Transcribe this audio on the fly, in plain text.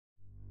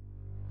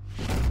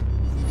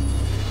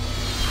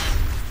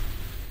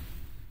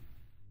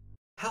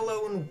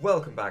Hello and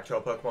welcome back to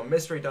our Pokemon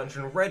Mystery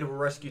Dungeon Red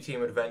Rescue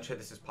Team Adventure.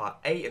 This is part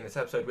 8. In this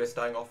episode we're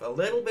starting off a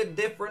little bit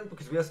different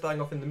because we are starting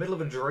off in the middle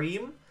of a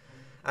dream.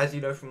 As you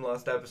know from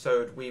last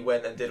episode, we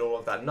went and did all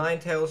of that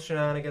Ninetales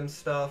shenanigans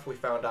stuff. We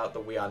found out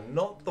that we are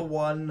not the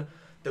one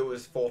that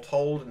was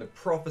foretold in the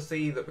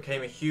prophecy that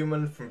became a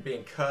human from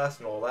being cursed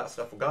and all that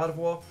stuff with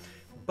Gardevoir.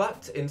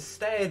 But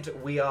instead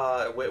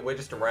we're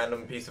just a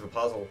random piece of a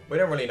puzzle. We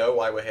don't really know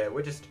why we're here.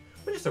 We're just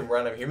some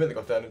random human that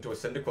got turned into a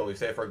Cyndaquil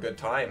who's here for a good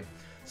time.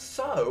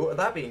 So,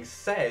 that being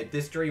said,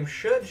 this dream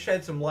should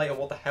shed some light on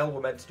what the hell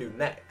we're meant to do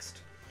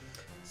next.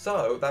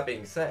 So, that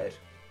being said,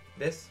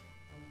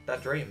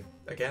 that dream,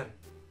 again.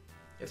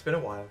 It's been a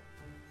while.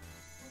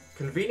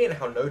 Convenient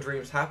how no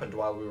dreams happened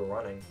while we were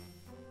running.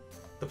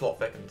 The plot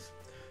thickens.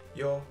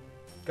 You're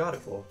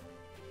Gardevoir.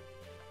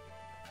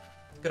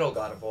 Good old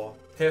Gardevoir.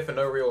 Here for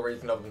no real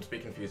reason other than to be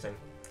confusing.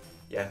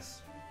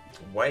 Yes.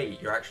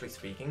 Wait, you're actually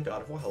speaking?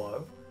 Gardevoir,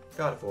 hello?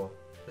 Gardevoir,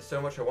 there's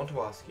so much I want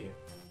to ask you.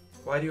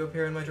 Why do you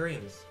appear in my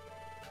dreams?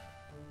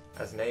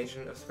 As an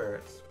agent of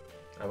spirits,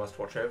 I must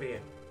watch over you.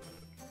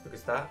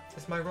 Because that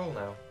is my role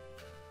now.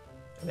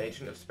 An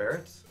agent of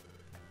spirits?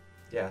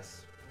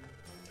 Yes.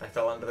 I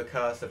fell under the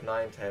curse of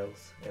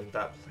Ninetales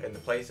in the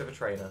place of a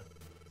trainer,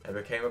 and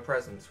became a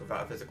presence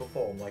without a physical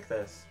form like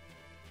this.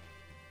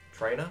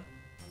 Trainer?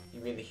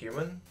 You mean the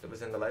human that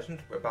was in the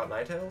legend about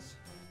Ninetales?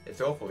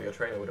 It's awful your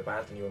trainer would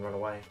abandon you and run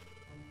away.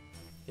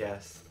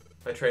 Yes,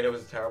 my trainer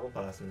was a terrible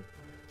person.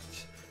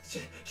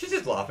 She's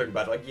just laughing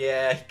about it, like,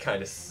 yeah, he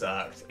kind of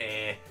sucked,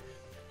 eh.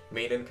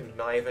 Mean and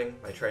conniving,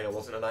 my trainer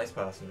wasn't a nice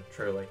person,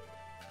 truly.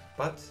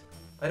 But,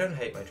 I don't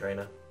hate my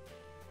trainer.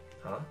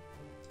 Huh?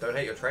 Don't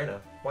hate your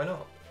trainer? Why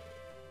not?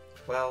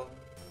 Well,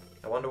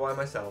 I wonder why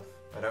myself.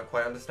 I don't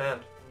quite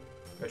understand.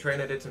 My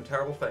trainer did some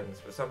terrible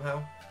things, but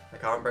somehow, I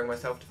can't bring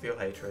myself to feel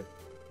hatred.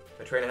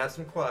 My trainer had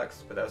some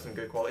quirks, but there were some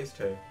good qualities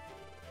too.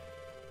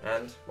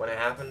 And, when it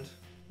happened,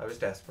 I was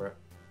desperate.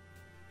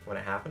 When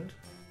it happened?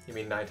 You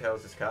mean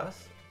Ninetales'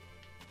 curse?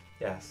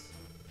 Yes.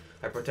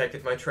 I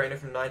protected my trainer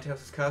from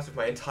Ninetales' curse with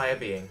my entire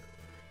being.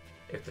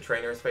 If the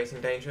trainer is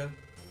facing danger,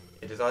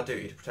 it is our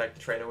duty to protect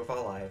the trainer with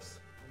our lives.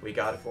 We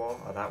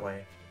Gardevoir are that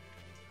way.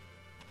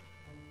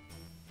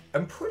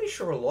 I'm pretty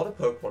sure a lot of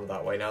Pokemon are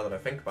that way now that I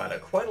think about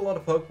it. Quite a lot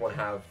of Pokemon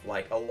have,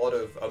 like, a lot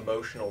of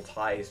emotional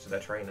ties to their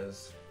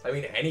trainers. I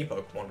mean, any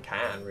Pokemon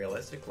can,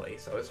 realistically,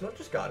 so it's not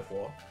just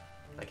Gardevoir.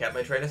 I kept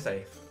my trainer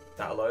safe.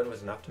 That alone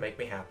was enough to make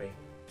me happy.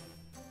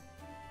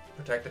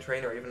 Protect the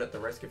trainer even at the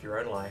risk of your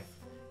own life.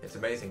 It's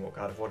amazing what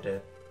Gardevoir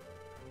did.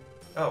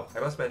 Oh,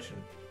 I must mention,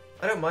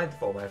 I don't mind the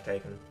form I have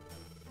taken.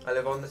 I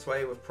live on this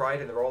way with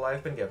pride in the role I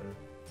have been given.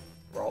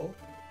 Role?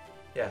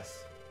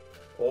 Yes.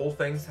 All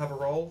things have a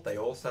role, they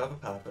all serve a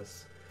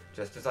purpose.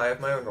 Just as I have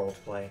my own role to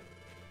play.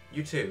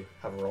 You too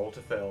have a role to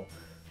fill.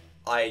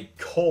 I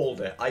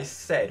called it. I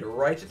said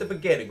right at the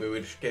beginning we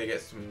were just going to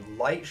get some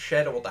light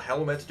shed on what the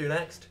hell we're meant to do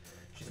next.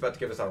 She's about to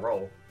give us our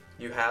role.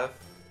 You have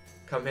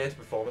come here to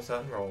perform a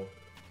certain role.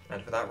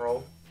 And for that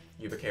role,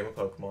 you became a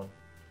Pokemon.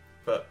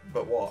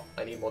 But what?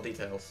 I need more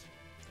details.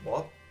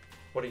 What?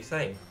 What are you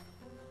saying?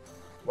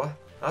 What?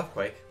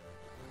 Earthquake?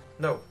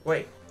 No,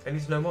 wait. I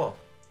need to know more.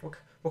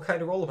 What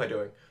kind of role am I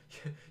doing?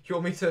 You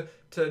want me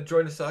to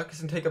join a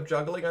circus and take up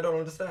juggling? I don't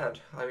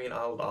understand. I mean,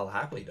 I'll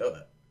happily do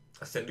it.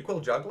 A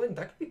Cyndaquil juggling?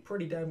 That could be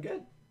pretty damn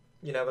good.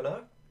 You never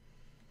know.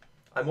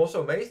 I'm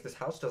also amazed this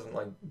house doesn't,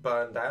 like,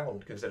 burn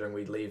down, considering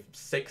we'd leave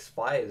 6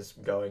 fires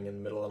going in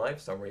the middle of the night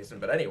for some reason.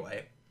 But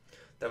anyway,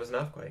 there was an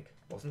earthquake,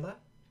 wasn't there?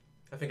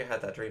 I think I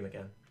had that dream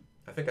again.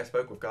 I think I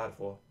spoke with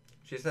Gardevoir.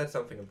 She said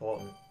something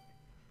important.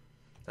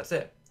 That's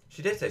it.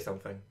 She did say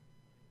something.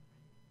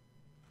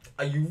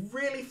 Are you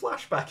really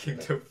flashbacking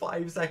to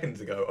 5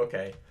 seconds ago?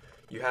 Okay.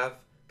 You have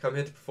come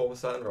here to perform a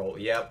certain role.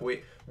 Yep,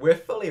 we're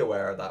fully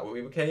aware of that.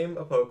 We became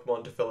a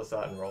Pokemon to fill a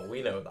certain role.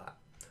 We know that.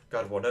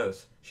 Gardevoir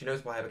knows. She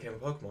knows why I became a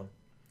Pokemon.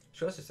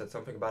 She also said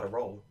something about a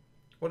role.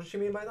 What did she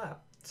mean by that?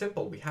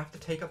 Simple. We have to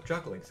take up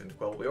juggling,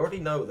 Cyndaquil. We already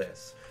know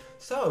this.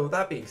 So,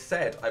 that being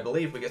said, I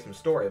believe we get some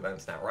story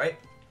events now, right?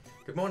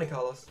 Good morning,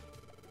 Carlos.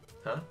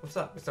 Huh? What's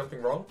up? Is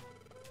something wrong?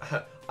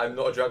 I'm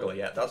not a juggler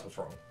yet, that's what's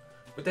wrong.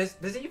 But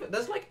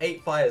there's like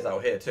 8 fires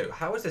out here too.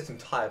 How is this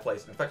entire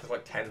place? In fact, there's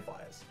like 10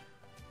 fires.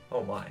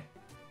 Oh my.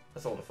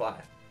 That's a lot of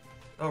fire.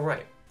 Oh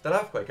right, that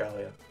earthquake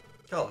earlier.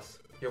 Carlos,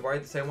 you're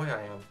worried the same way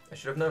I am. I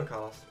should have known,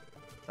 Carlos.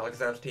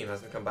 Alakazam's team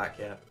hasn't come back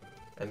yet.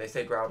 And they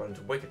say Groudon's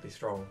wickedly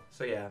strong.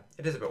 So yeah,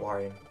 it is a bit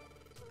worrying.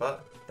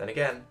 But, then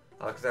again,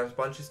 Alakazam's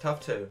bunch is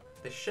tough too.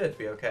 They should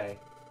be okay.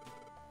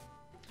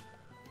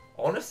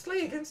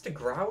 Honestly, against a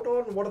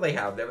Groudon, what do they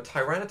have? They have a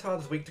Tyranitar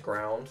that's weak to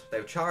ground, they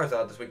have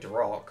Charizard that's weak to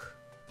rock,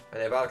 and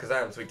they have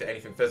Alakazam that's weak to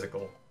anything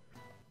physical.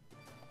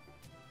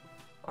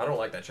 I don't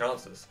like their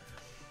chances.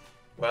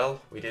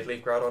 Well, we did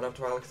leave Groudon up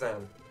to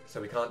Alakazam,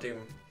 so we can't do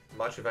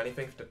much of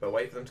anything but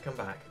wait for them to come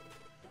back.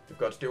 We've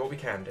got to do what we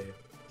can do.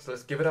 So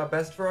let's give it our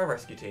best for our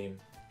rescue team.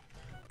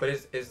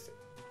 But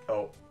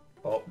oh,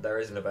 there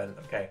is an event,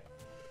 okay.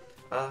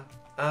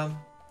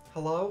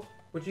 Hello?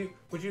 Would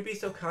you be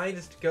so kind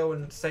as to go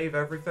and save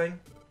everything?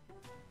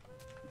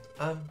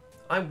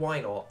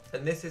 Why not?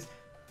 And this is...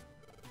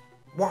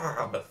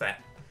 Wah, Buffet.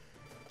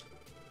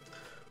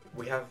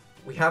 We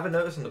have a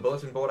notice on the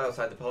bulletin board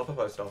outside the Palapa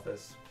post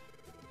office.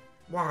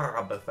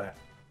 Wah, Buffet.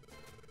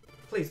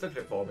 Please look at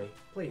it for me.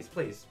 Please,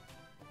 please.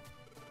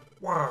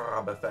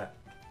 Wah, Buffet.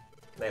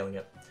 Nailing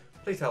it.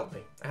 Please help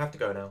me. I have to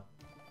go now.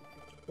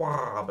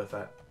 Wah,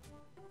 Buffet.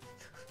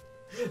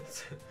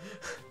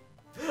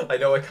 I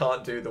know I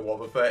can't do the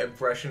Wobbuffet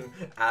impression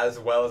as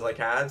well as I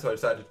can, so I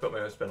decided to put my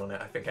own spin on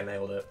it. I think I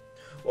nailed it.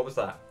 What was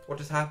that? What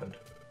just happened?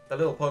 That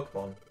little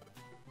Pokemon.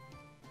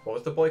 What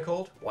was the boy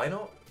called? Why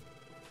not?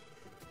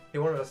 He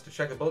wanted us to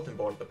check the bulletin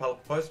board at the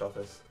Palapa post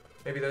office.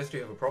 Maybe those two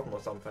have a problem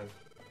or something.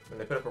 And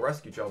they put up a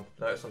rescue job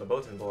notice on the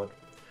bulletin board.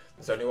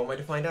 There's only one way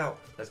to find out.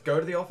 Let's go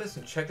to the office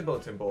and check the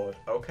bulletin board.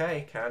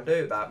 Okay, can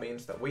do. That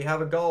means that we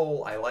have a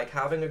goal. I like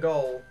having a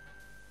goal.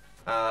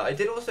 I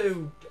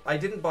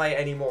didn't buy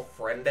any more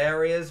friend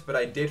areas, but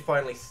I did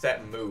finally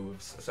set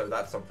moves, so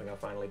that's something I've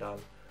finally done.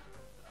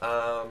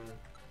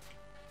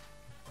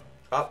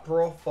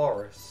 Uproar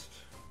Forest.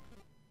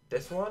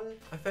 This one,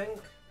 I think?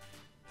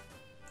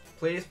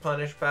 Please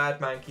punish Bad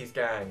Mankey's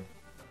gang.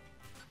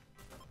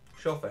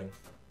 Sure thing.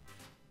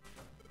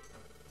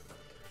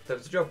 There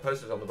was a job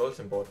posted on the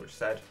bulletin board which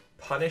said,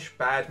 Punish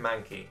Bad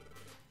Mankey.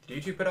 Did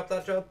you two put up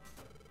that job?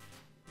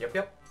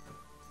 Yep.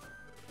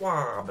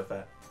 Wah,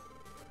 Buffet.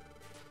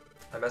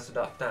 I messed it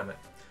up, damn it.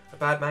 A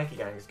Bad Mankey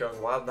gang is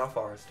going wild in our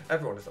forest.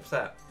 Everyone is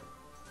upset.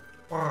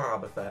 Wah,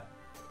 Buffet.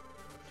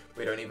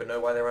 We don't even know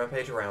why they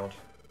rampage around,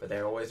 but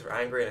they're always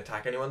angry and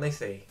attack anyone they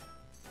see.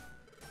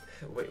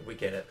 We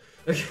get it.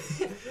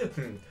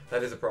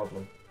 That is a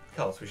problem.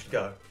 Carlos, we should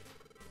go.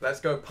 Let's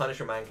go punish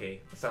a Mankey.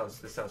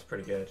 This sounds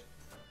pretty good.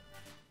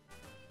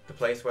 The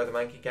place where the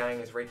Mankey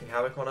gang is wreaking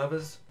havoc on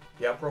others,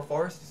 the Uproar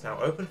Forest, is now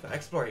open for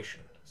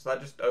exploration. So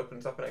that just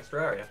opens up an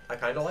extra area. I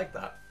kind of like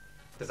that.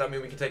 Does that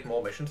mean we can take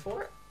more missions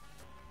for it?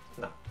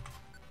 No.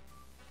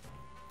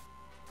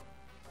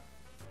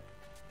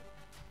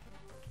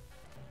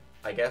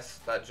 I guess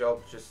that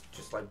job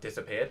just like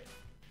disappeared.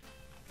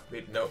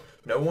 No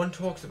one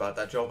talks about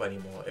that job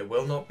anymore. It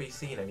will not be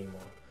seen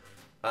anymore.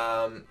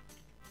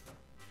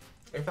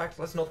 In fact,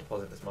 let's not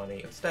deposit this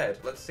money. Instead,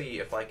 let's see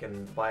if I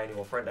can buy any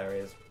more friend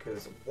areas,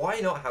 because why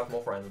not have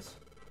more friends?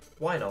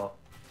 Why not?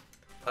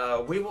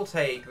 We will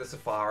take the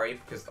Safari,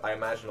 because I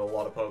imagine a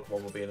lot of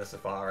Pokemon will be in a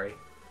Safari.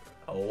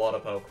 A lot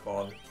of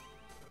Pokemon.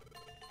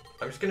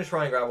 I'm just going to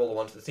try and grab all the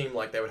ones that seem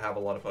like they would have a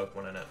lot of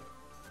Pokemon in it.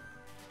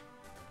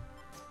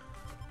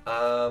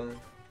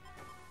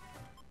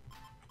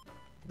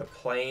 The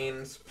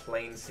Plains.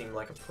 Plains seem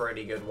like a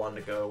pretty good one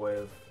to go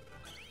with.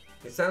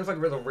 It sounds like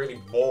where the really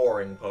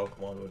boring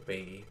Pokemon would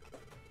be.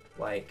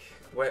 Like,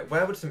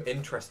 where would some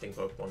interesting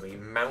Pokemon be?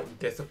 Mount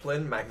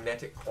Discipline?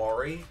 Magnetic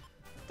Quarry?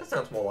 That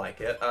sounds more like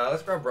it.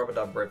 Let's grab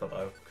Rubber-Dub River,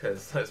 though,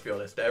 because, let's be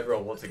honest,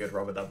 everyone wants a good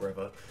Rubber-Dub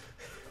River.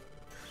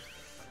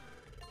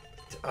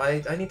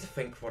 I need to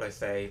think what I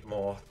say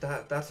more.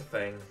 That's a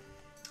thing.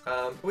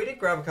 We did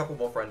grab a couple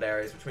more friend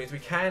areas, which means we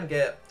can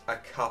get a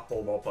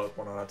couple more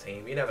Pokemon on our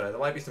team. You never know, there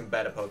might be some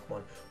better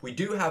Pokemon. We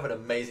do have an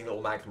amazing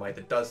little Magnemite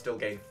that does still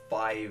gain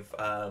 5,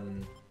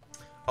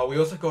 Oh, we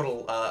also got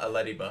a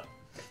Ladybug.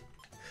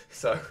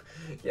 So,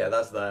 yeah,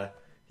 that's there.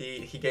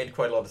 He gained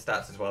quite a lot of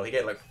stats as well. He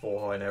gained like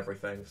 4 and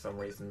everything for some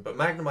reason. But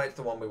Magnemite's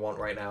the one we want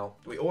right now.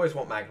 We always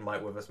want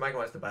Magnemite with us.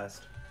 Magnemite's the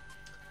best.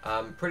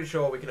 I'm pretty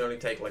sure we can only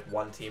take like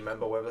 1 team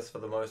member with us for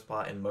the most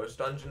part in most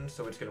dungeons,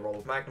 so we're just going to roll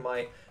with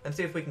Magnemite and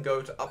see if we can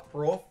go to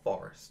Uproar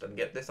Forest and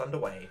get this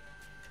underway.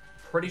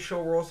 Pretty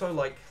sure we're also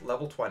like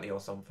level 20 or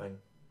something.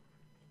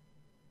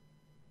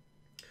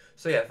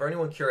 So yeah, for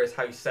anyone curious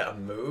how you set a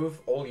move,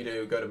 all you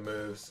do, go to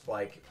moves,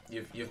 like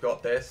you've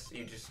got this,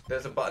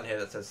 there's a button here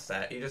that says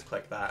set, you just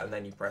click that and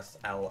then you press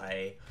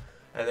LA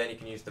and then you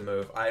can use the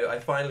move. I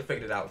finally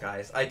figured it out,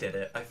 guys. I did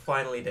it. I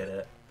finally did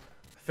it.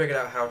 Figured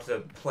out how to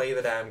play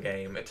the damn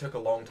game. It took a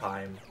long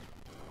time.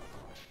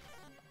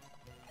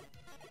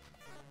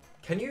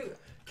 Can you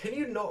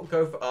not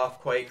go for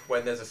Earthquake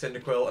when there's a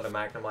Cyndaquil and a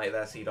Magnemite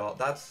there, C-Dot?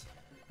 That's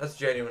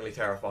genuinely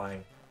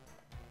terrifying.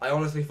 I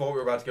honestly thought we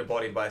were about to get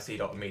bodied by a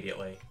C-Dot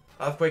immediately.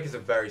 Earthquake is a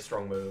very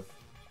strong move.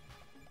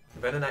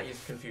 Venonat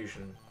used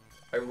Confusion.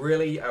 I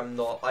really am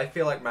not... I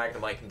feel like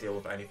Magnemite can deal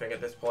with anything at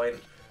this point.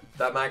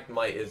 That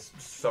Magnemite is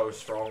so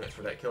strong, it's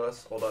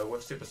ridiculous. Although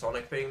with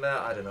Supersonic being there,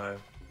 I don't know.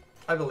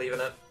 I believe in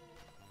it.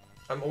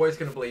 I'm always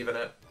going to believe in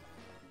it.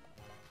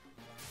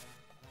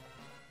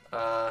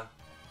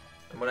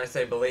 And when I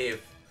say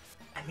believe,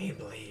 I mean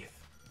believe.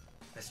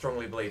 I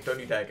strongly believe. Don't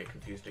you dare get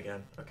confused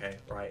again. Okay,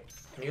 right.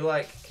 Can you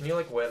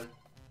like win?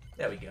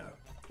 There we go.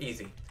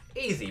 Easy.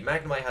 Easy.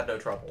 Magnemite had no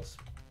troubles.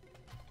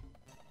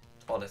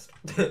 Honest.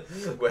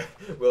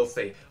 We'll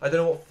see. I don't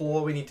know what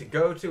floor we need to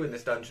go to in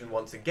this dungeon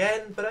once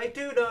again, but I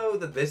do know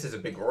that this is a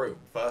big room.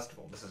 First of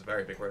all, this is a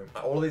very big room.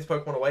 All of these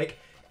Pokemon awake.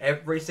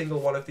 Every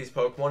single one of these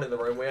Pokemon in the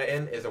room we are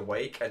in is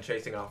awake and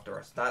chasing after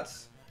us.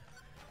 That's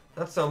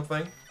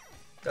something.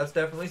 That's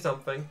definitely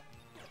something.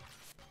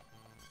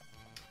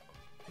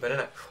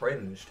 Venonat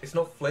cringed. It's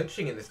not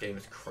flinching in this game,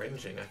 it's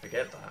cringing. I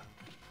forget that.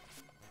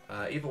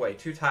 Either way,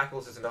 2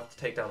 tackles is enough to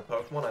take down a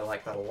Pokemon. I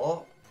like that a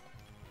lot.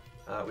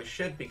 We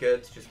should be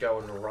good to just go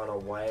and run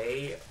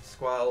away.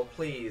 Squirtle,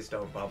 please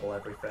don't bubble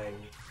everything.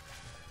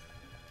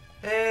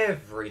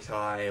 Every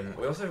time.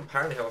 We also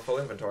apparently have a full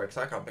inventory because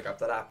I can't pick up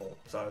that apple,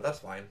 so that's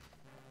fine.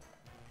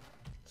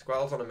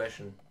 Squirtle's on a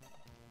mission.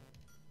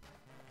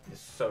 He's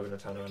so going to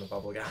turn around and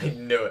bubble again. I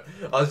knew it.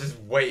 I was just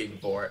waiting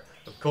for it.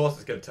 Of course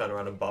it's going to turn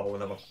around and bubble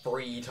another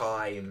 3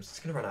 times. It's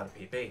going to run out of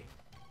PP.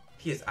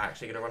 He is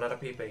actually going to run out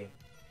of PP.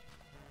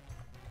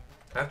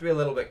 I have to be a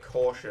little bit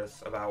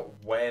cautious about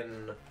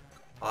when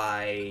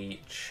I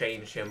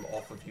change him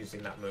off of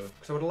using that move.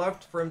 Because I would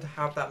love for him to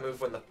have that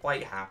move when the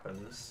fight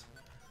happens.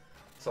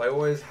 So I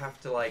always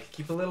have to, like,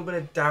 keep a little bit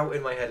of doubt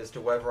in my head as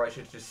to whether I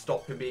should just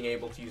stop him being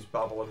able to use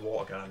Bubble and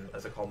Water Gun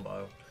as a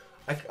combo.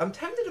 I'm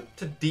tempted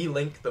to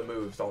de-link the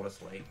moves,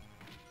 honestly.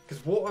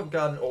 Because Water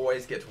Gun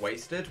always gets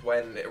wasted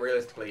when,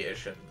 realistically, it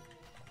shouldn't.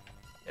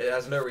 It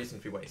has no reason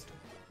to be wasted.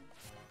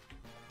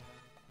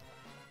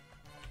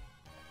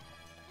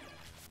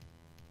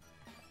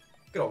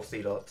 Good old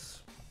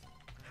C-Dots.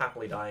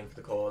 Happily dying for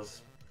the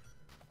cause.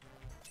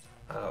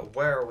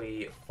 Where are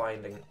we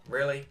finding...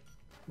 Really?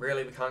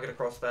 Really? We can't get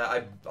across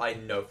there? I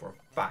know for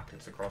a fact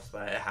it's across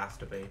there. It has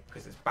to be,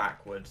 because it's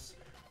backwards.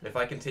 And if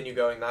I continue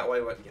going that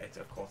way... Well, yeah,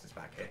 of course it's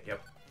back here.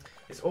 Yep.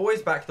 It's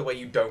always back the way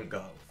you don't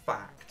go.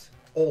 Fact.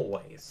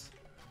 Always.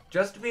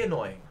 Just to be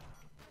annoying.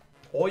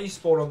 Or you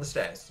spawn on the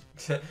stairs.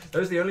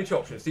 Those are the only 2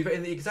 options. Either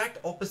in the exact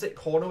opposite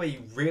corner where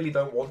you really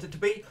don't want it to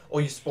be,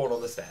 or you spawn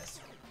on the stairs.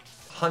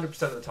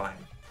 100% of the time.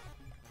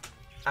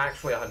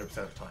 Actually 100%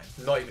 of the time.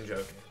 Not even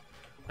joking.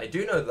 I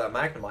do know that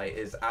Magnemite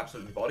is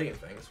absolutely bodying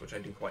things, which I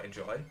do quite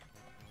enjoy.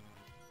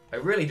 I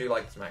really do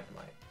like this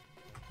Magnemite.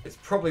 It's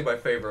probably my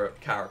favourite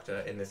character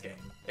in this game.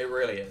 It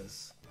really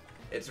is.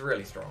 It's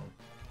really strong.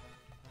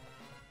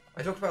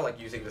 I talked about like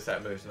using the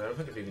set moves, and I don't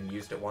think I've even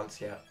used it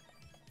once yet.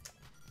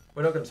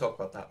 We're not going to talk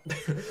about that.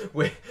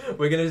 we're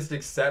going to just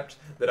accept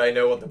that I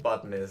know what the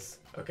button is,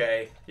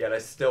 okay? Yet I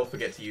still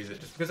forget to use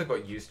it, just because I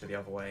got used to the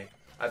other way.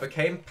 I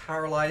became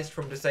paralyzed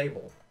from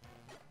disable.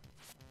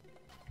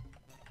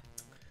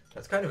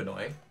 That's kind of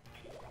annoying.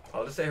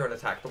 I'll just sit here and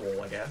attack the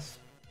wall, I guess.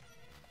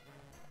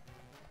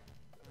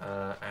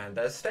 And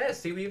there's stairs.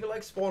 See, we either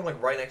like spawn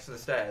like right next to the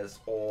stairs,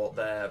 or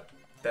they're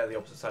the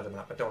opposite side of the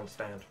map. I don't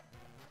understand.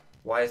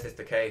 Why is this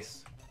the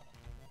case?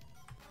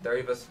 They're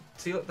either...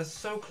 See, look, they're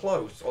so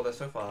close, or they're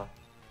so far.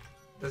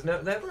 There's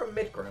never a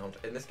mid-ground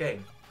in this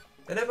game.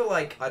 They're never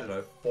like, I don't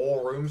know,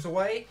 4 rooms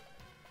away?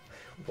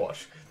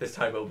 Watch. This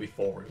time it'll be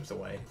 4 rooms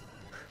away.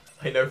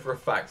 I know for a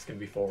fact it's going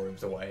to be 4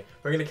 rooms away.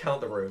 We're going to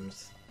count the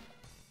rooms.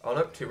 Oh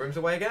no, 2 rooms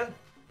away again.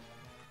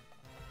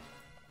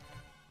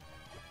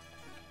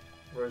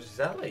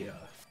 Roselia.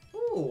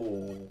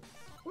 Ooh.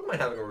 Wouldn't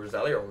mind having a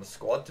Roselia on the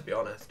squad, to be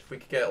honest. If we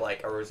could get,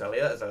 like, a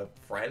Roselia as a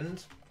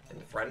friend in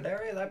the friend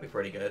area, that'd be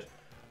pretty good.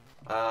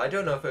 I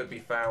don't know if it would be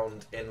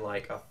found in,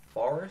 like, a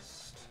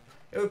forest.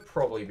 It would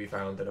probably be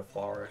found in a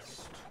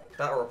forest.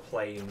 That or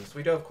plains.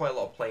 We do have quite a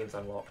lot of plains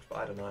unlocked, but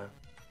I don't know.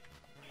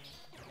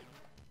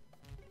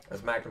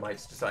 As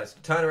Magnemites decides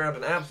to turn around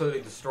and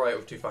absolutely destroy it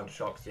with 2 Thunder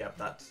Shocks. Yep,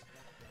 that's...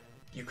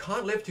 You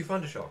can't live 2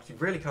 Thunder Shocks. You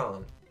really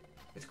can't.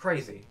 It's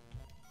crazy.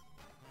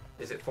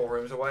 Is it 4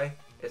 rooms away?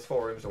 It's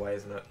 4 rooms away,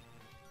 isn't it?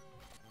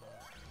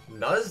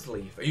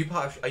 Nuzleaf.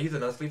 Are you the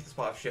Nuzleaf that's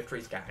part of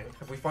Shiftry's gang?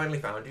 Have we finally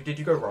found you? Did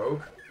you go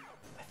rogue?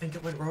 I think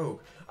it went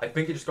rogue. I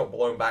think it just got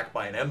blown back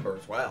by an ember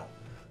as well.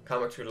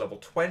 Come to level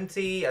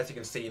 20. As you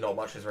can see, not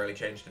much has really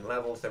changed in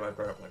levels. They might have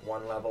grown up like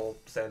 1 level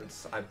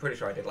since. I'm pretty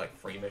sure I did like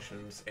 3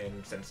 missions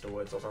in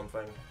Sinsterwoods or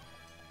something.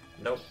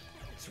 Nope.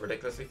 It's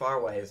ridiculously far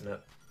away, isn't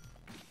it?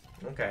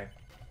 Okay.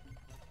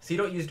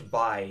 C-Dot used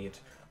Bide.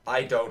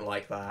 I don't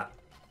like that.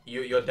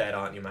 You're dead,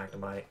 aren't you,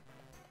 Magnemite?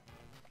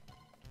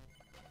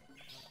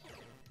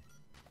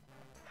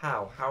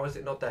 How? How is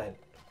it not dead?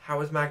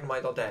 How is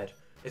Magnemite not dead?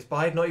 Is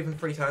Bide not even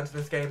 3 turns in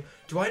this game?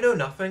 Do I know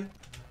nothing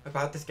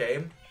about this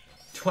game?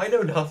 Do I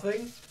know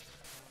nothing?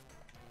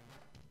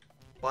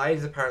 Bide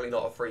is apparently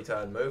not a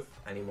 3-turn move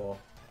anymore.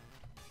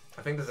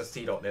 I think there's a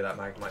C-Dot near that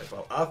Magnemite as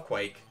well.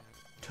 Earthquake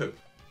 2.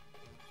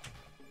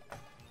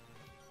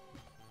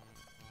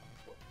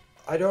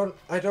 I don't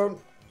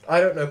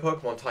know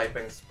Pokemon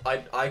typings.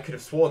 I could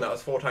have sworn that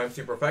was 4 times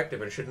super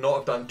effective and should not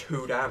have done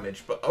 2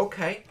 damage, but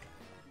okay.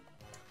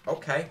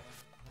 Okay.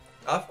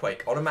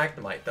 Earthquake on a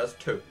Magnemite does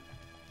 2.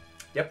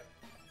 Yep.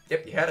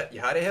 Yep, you had it. You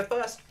had it here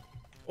first.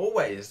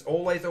 Always,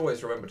 always,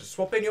 always remember to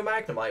swap in your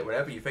Magnemite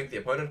whenever you think the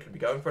opponent could be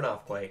going for an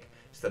Earthquake.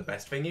 It's the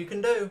best thing you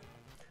can do.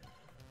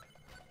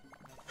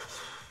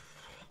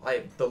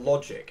 The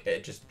logic,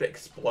 it just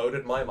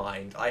exploded my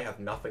mind. I have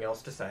nothing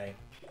else to say.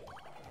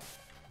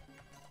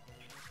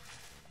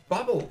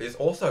 Bubble is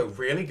also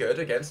really good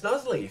against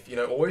Nuzleaf. You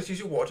know, always use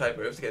your Water-type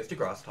moves against your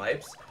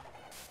Grass-types.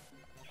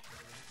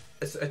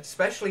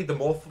 Especially the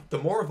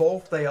more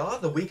evolved they are,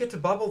 the weaker to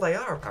Bubble they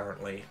are,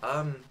 apparently.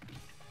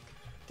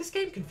 This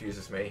game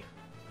confuses me.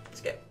 Let's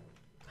get...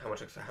 How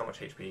much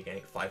HP are you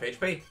getting? 5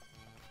 HP.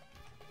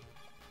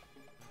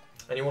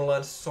 And you want to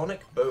learn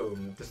Sonic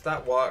Boom. Does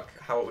that work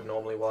how it would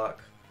normally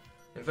work?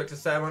 Inflicts a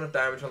set amount of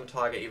damage on the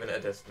target even at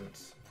a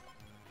distance.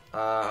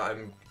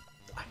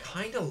 I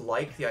kind of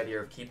like the idea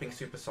of keeping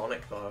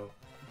Supersonic though.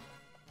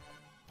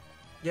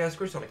 Yeah,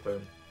 screw Sonic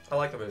Boom. I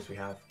like the moves we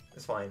have.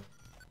 It's fine.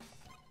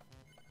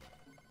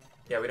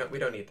 Yeah, we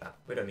don't need that.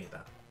 We don't need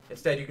that.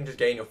 Instead, you can just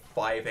gain your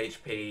 5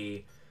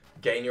 HP,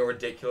 gain your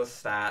ridiculous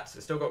stats.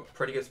 It's still got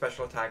pretty good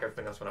special attack.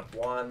 Everything else went up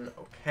 1.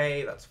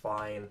 Okay, that's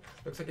fine.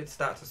 Looks like its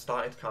stats are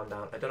starting to calm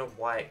down. I don't know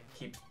why it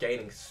keeps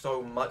gaining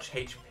so much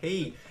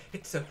HP.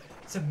 It's a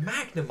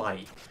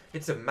Magnemite.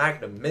 It's a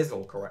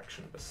Magnemizzle,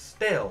 correction, but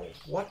still,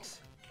 what?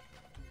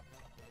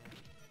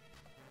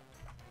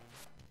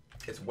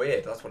 It's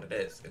weird, that's what it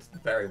is. It's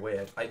very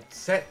weird. I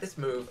set this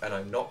move and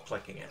I'm not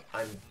clicking it.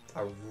 I'm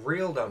a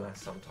real dumbass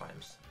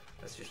sometimes.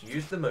 Let's just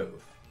use the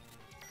move.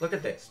 Look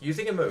at this.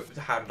 Using a move.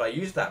 How did I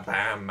use that?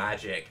 Bam,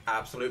 magic.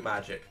 Absolute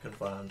magic.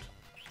 Confirmed.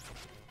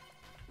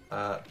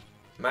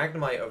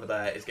 Magnemite over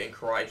there is getting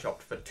karate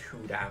chopped for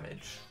 2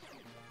 damage.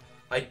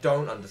 I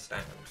don't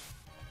understand.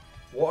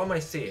 What am I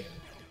seeing?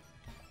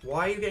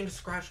 Why are you getting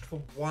scratched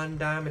for 1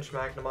 damage,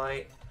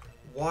 Magnemite?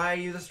 Why are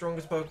you the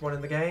strongest Pokemon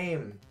in the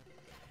game?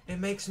 It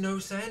makes no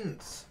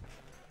sense.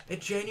 It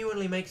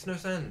genuinely makes no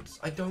sense.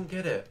 I don't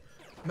get it.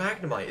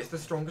 Magnemite is the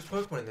strongest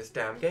Pokemon in this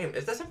damn game.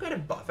 Is there some kind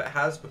of buff it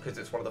has because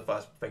it's one of the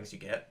first things you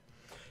get?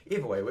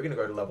 Either way, we're going to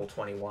go to level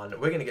 21.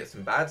 We're going to get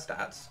some bad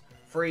stats.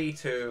 3,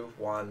 2,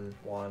 1,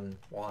 1,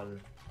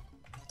 1.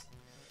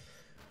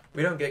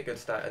 We don't get good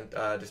stat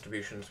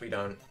distributions. We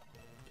don't.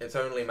 It's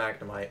only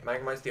Magnemite.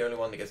 Magnemite's the only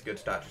one that gets good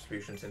stat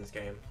distributions in this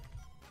game.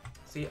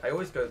 See, I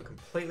always go the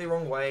completely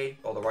wrong way,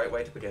 or the right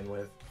way to begin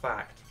with.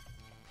 Fact.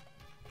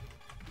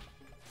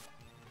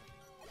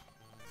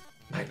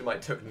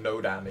 Magnemite took no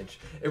damage.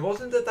 It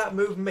wasn't that that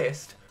move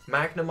missed.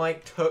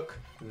 Magnemite took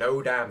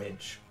no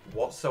damage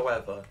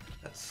whatsoever.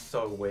 That's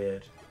so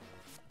weird.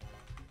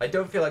 I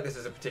don't feel like this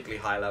is a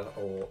particularly high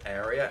level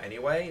area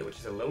anyway, which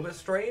is a little bit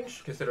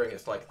strange, considering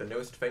it's like the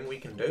newest thing we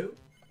can do.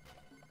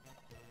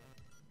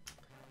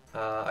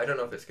 I don't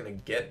know if it's going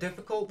to get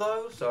difficult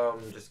though, so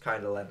I'm just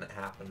kind of letting it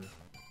happen.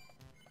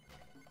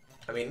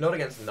 I mean, not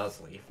against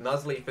Nuzleaf.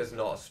 Nuzleaf is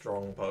not a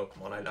strong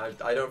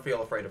Pokemon. I don't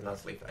feel afraid of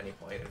Nuzleaf at any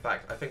point. In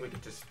fact, I think we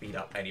could just speed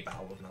up any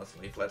battle with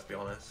Nuzleaf, let's be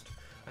honest.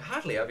 I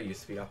hardly ever use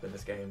speed up in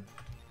this game.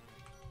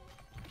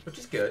 Which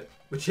is good.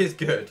 Which is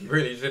good. You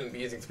really shouldn't be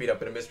using speed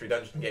up in a Mystery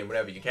Dungeon game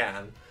whenever you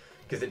can.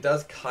 Because it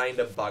does kind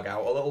of bug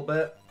out a little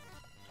bit.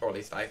 Or at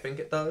least I think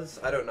it does.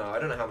 I don't know. I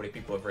don't know how many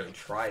people have really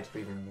tried to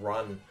even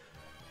run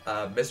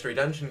a Mystery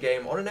Dungeon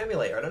game on an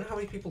emulator. I don't know how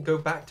many people go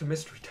back to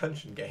Mystery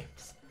Dungeon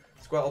games.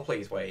 Squirtle,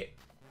 please wait.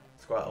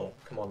 Squirtle,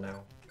 come on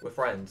now. We're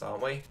friends,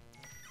 aren't we?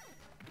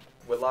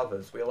 We're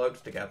lovers. We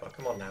eloped together.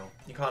 Come on now.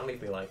 You can't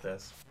leave me like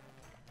this.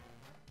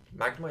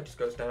 Magnemite just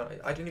goes down.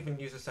 I didn't even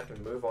use a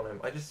second move on him.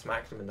 I just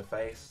smacked him in the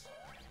face.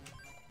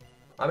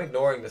 I'm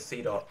ignoring the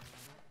C-Dot.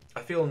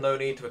 I feel no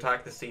need to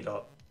attack the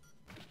C-Dot.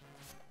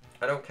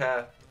 I don't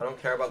care. I don't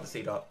care about the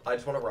C-Dot. I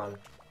just want to run.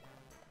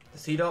 The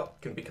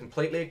C-Dot can be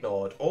completely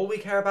ignored. All we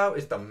care about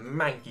is the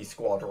Mankey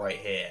squad right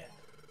here.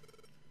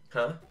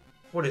 Huh?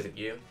 What is it,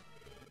 you?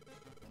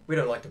 We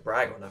don't like to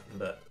brag or nothing,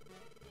 but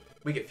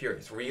we get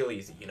furious real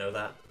easy, you know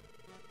that?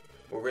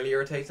 What really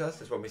irritates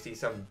us is when we see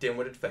some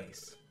dim-witted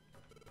face.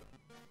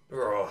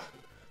 Ugh,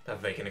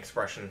 that vacant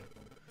expression.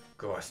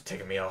 God, it's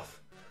ticking me off.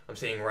 I'm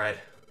seeing red.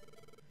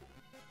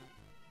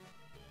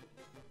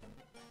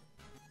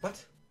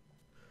 What?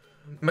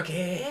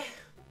 Mackay?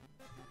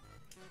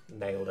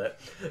 Nailed it.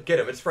 Get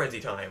him, it's frenzy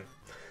time.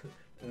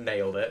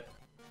 Nailed it.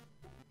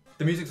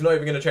 The music's not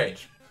even gonna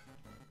change.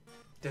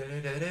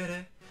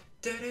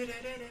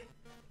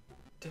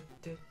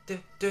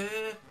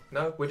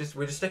 No, we're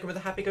just sticking with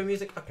the happy-go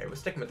music? Okay, we're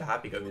sticking with the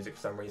happy-go music for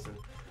some reason.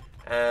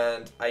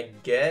 And I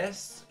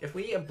guess if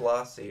we eat a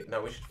Blast Seed...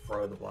 No, we should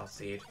throw the Blast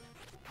Seed.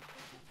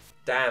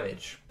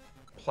 Damage.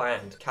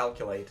 Planned.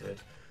 Calculated.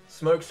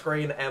 Smoke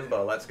Screen,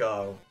 Ember. Let's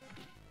go.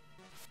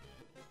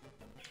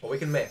 Well, we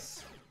can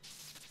miss.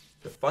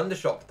 The Thunder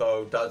Shock,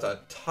 though, does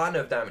a ton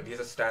of damage. These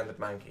are standard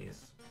Mankeys.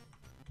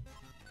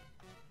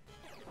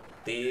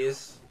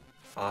 These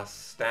are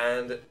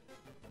standard...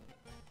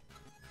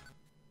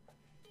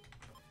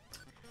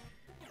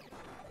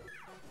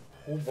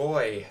 Oh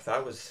boy,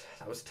 that was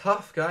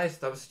tough, guys.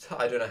 That was tough.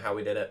 I don't know how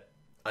we did it.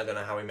 I don't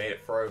know how we made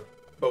it through.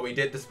 But we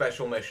did the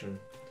special mission.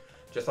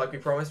 Just like we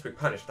promised, we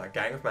punished that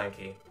gang of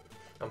Mankey.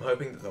 I'm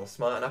hoping that they'll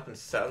smarten up and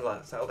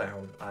settle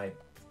down. I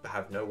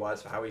have no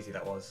words for how easy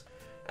that was.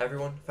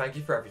 Everyone, thank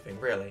you for everything,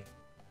 really.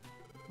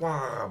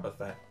 Wow,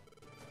 buffet.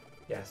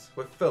 Yes,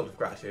 we're filled with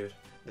gratitude.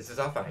 This is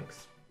our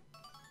thanks.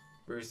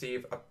 We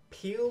receive a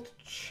peeled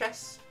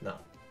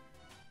chestnut.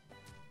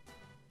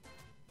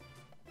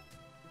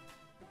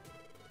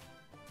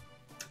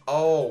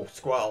 Oh,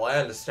 Squirtle, I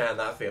understand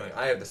that feeling.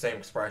 I have the same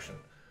expression.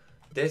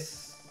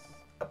 This...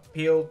 a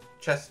peeled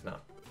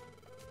chestnut.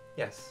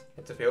 Yes,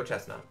 it's a peeled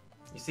chestnut.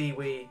 You see,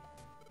 we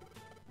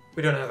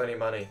don't have any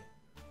money.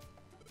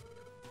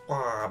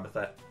 Ah,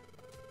 Buffet.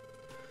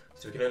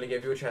 So we can only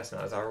give you a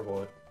chestnut as our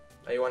reward.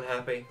 Are you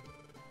unhappy?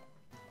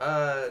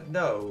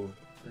 No.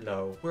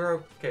 No, we're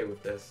okay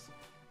with this.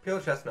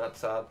 Peeled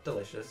chestnuts are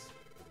delicious.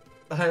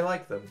 I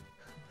like them.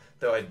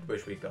 Though I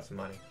wish we'd got some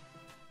money.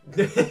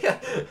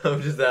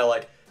 I'm just there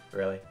like,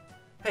 really?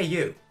 Hey,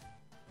 you!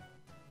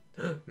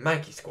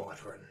 Mankey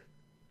Squadron.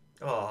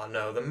 Oh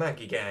no, the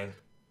Mankey Gang.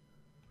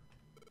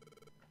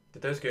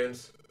 Did those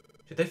goons...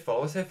 Did they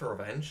follow us here for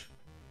revenge?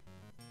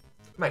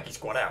 Mankey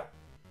Squad out.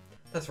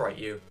 That's right,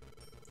 you.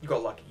 You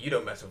got lucky. You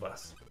don't mess with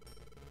us.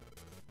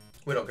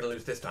 We're not gonna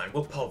lose this time.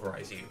 We'll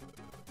pulverize you.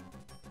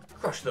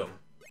 Crush them.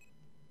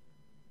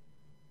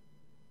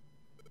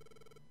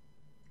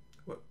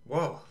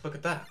 Whoa, look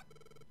at that.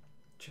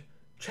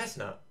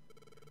 Chestnut.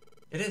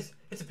 It is.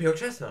 It's a peeled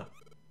chestnut.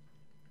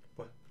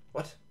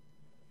 What?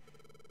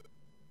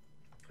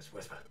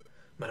 Whisper.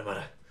 Mudda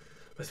mudda.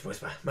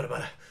 Whisper. Mudda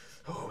mudda.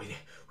 Oh,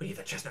 we need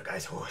that chestnut,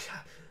 guys. Oh,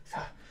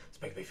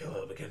 it's making me feel a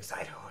little bit good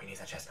inside. Oh, we need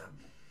that chestnut.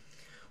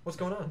 What's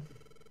going on?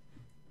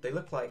 They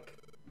look like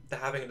they're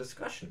having a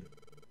discussion.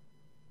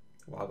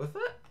 What was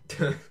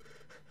that?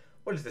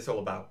 What is this all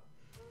about?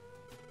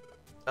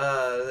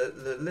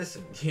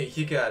 Listen,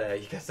 you got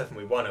something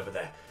we want over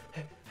there.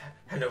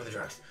 Hand over the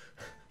drugs.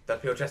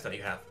 That peeled chestnut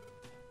you have.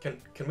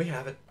 Can we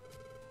have it?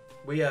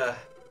 We,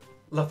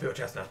 love peeled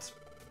chestnuts.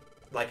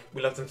 Like,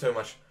 we love them so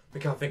much, we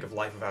can't think of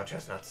life without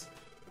chestnuts.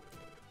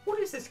 What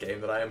is this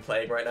game that I am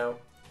playing right now?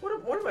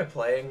 What am I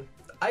playing?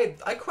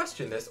 I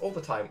question this all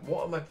the time.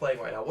 What am I playing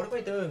right now? What am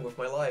I doing with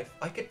my life?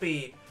 I could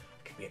be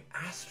an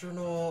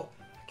astronaut.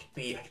 I could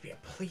be a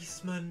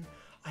policeman.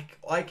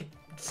 I could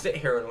sit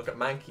here and look at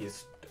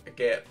mankeys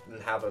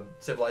and have a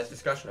civilized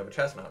discussion over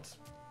chestnuts.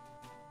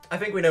 I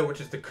think we know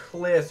which is the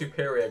clear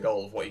superior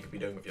goal of what you could be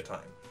doing with your time.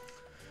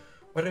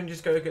 Why don't you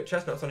just go get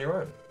chestnuts on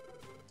your own?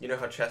 You know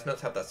how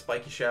chestnuts have that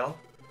spiky shell?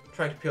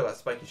 Trying to peel that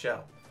spiky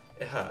shell.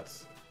 It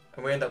hurts.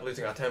 And we end up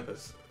losing our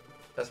tempers.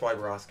 That's why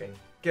we're asking.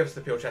 Give us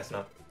the peeled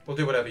chestnut. We'll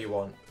do whatever you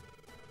want.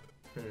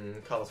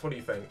 Carlos, what do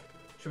you think?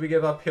 Should we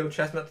give our peeled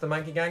chestnut to the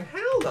Mankey Gang?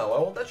 Hell no, I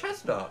want that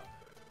chestnut.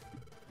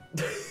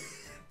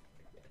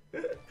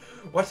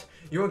 What?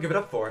 You won't give it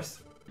up for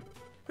us?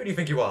 Who do you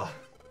think you are?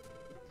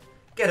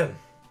 Get him!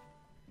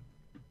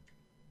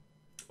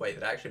 Wait,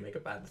 did I actually make a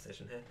bad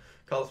decision here?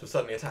 Carlos was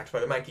suddenly attacked by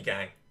the Mankey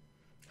Gang.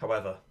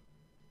 However,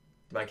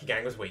 the Mankey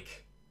Gang was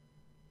weak.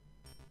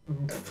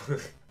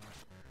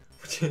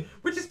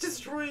 We're just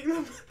destroying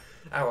them!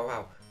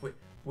 Ow.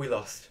 We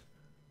lost.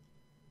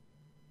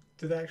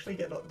 Did they actually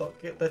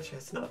not get their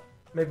chestnut?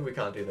 Maybe we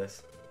can't do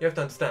this. You have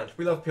to understand,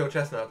 we love peeled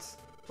chestnuts.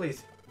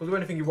 Please, we'll do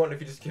anything you want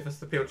if you just give us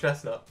the peeled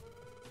chestnut.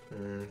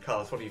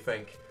 Carlos, what do you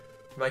think?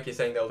 Mikey's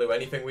saying they'll do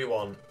anything we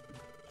want.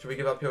 Should we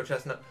give up peeled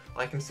chestnut?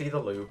 I can see the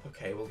loop.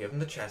 Okay, we'll give them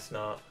the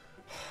chestnut.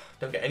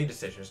 Don't get any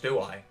decisions, do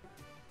I?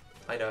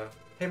 I know.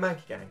 Hey,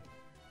 Mankey Gang.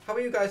 How are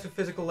you guys with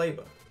physical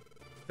labor?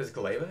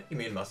 Physical labor? You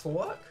mean muscle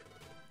work?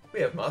 We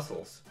have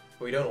muscles,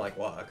 but we don't like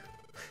work.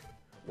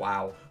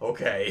 Wow,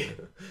 okay.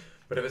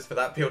 But if it's for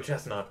that peeled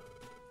chestnut...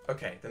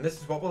 Okay, then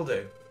this is what we'll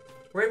do.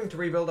 We're aiming to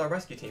rebuild our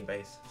rescue team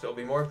base, so it'll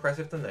be more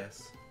impressive than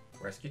this.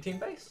 Rescue team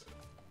base?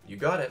 You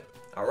got it.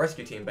 Our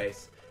rescue team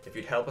base. If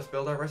you'd help us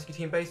build our rescue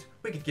team base,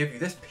 we could give you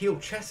this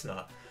peeled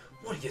chestnut.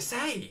 What do you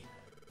say?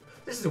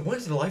 This is a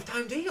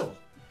once-in-a-lifetime deal.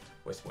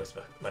 Whisper,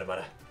 mudda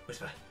mudda.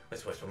 Whisper,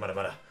 mudda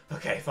mudda.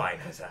 Okay, fine.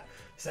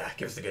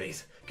 Give us the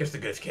goodies. Give us the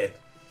goods, kid.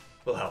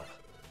 We'll help.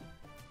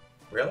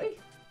 Really?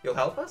 You'll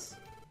help us?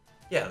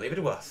 Yeah, leave it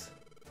to us.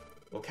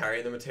 We'll carry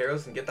in the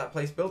materials and get that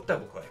place built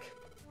double quick.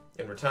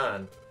 In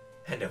return,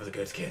 hand over the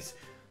goods, kids.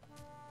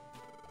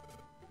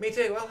 Me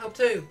too, I'll help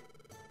too.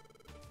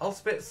 I'll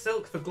spit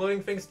silk for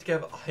gluing things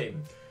together.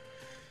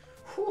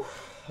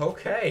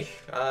 Okay,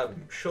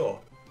 sure.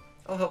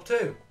 I'll help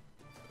too.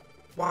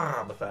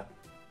 Wow, Buffet.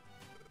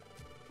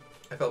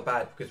 I felt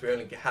bad because we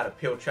only had a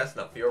peeled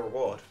chestnut for your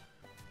reward.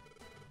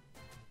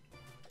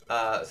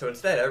 So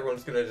instead,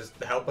 everyone's gonna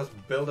just help us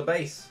build a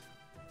base.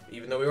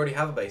 Even though we already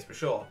have a base, but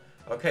sure.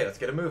 Okay, let's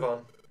get a move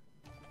on.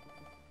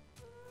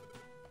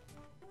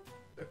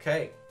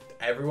 Okay,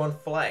 everyone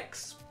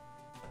flex.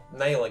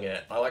 Nailing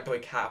it. I like the way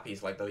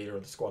Cappy's like the leader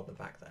of the squad in the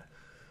back there.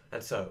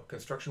 And so,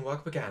 construction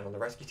work began on the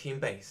rescue team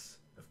base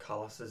of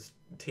Carlos's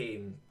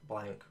team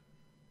blank.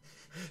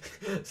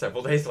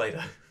 Several days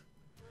later.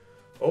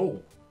 Oh,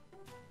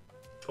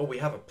 we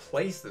have a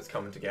place that's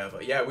coming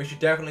together. Yeah, we should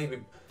definitely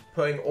be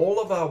putting all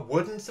of our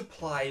wooden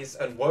supplies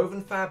and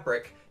woven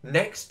fabric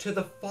next to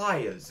the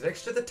fires.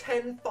 Next to the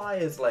 10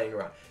 fires laying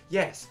around.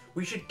 Yes,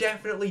 we should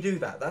definitely do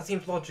that. That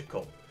seems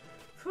logical.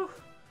 Whew.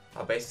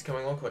 Our base is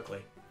coming on quickly.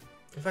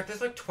 In fact,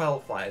 there's like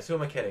 12 fires. Who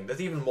am I kidding?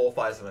 There's even more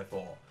fires than I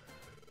thought.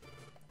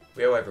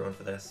 We owe everyone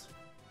for this.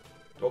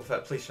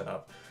 Dwarfet, please shut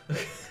up.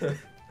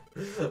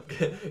 I'm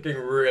getting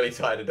really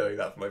tired of doing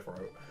that for my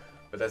throat.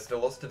 But there's still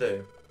lots to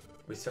do.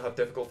 We still have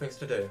difficult things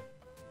to do.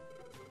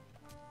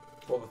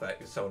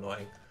 Dwarfet is so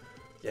annoying.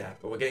 Yeah,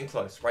 but we're getting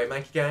close. Right,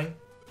 Mankey Gang?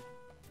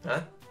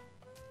 Huh?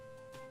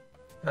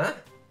 Huh?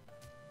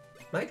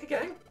 Mankey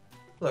Gang?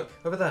 Look,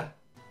 over there.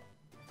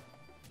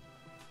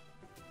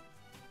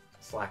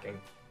 Slacking.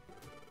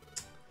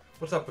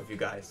 What's up with you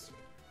guys?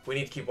 We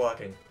need to keep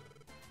working.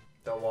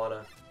 Don't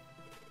wanna...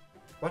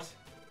 What?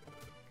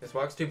 This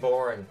work's too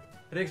boring.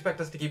 I didn't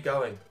expect us to keep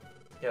going.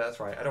 Yeah,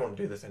 that's right. I don't want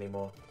to do this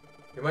anymore.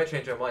 We might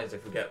change our minds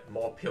if we get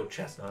more peeled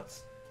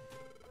chestnuts.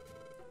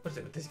 What is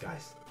it with these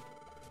guys?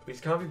 We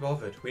just can't be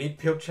bothered. We need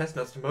peeled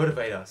chestnuts to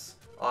motivate us.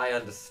 I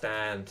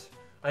understand.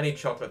 I need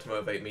chocolate to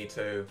motivate me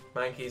too.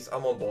 Mankeys,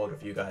 I'm on board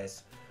with you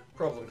guys.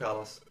 Problem,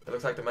 Carlos. It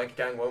looks like the Mankey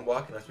gang won't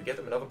work unless we get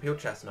them another peeled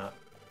chestnut.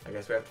 I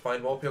guess we have to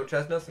find more peeled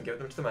chestnuts and give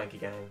them to the Mankey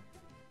gang.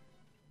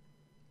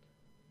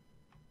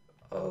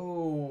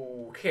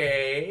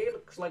 Okay,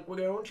 looks like we're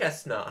going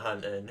chestnut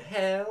hunting.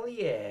 Hell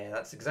yeah,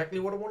 that's exactly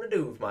what I want to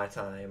do with my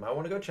time. I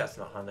want to go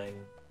chestnut hunting.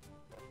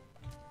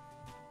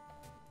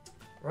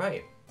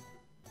 Right.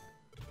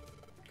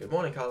 Good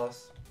morning,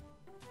 Carlos.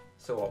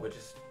 So what, we're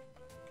just...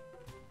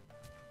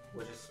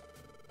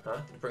 Huh?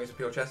 Did you bring us a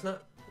peeled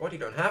chestnut? What, you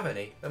don't have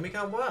any? Then we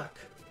can't work.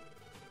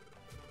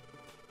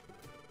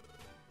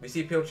 We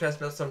see peeled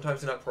chestnuts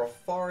sometimes in Uproar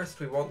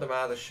Forest. We want them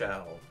out of the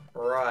shell.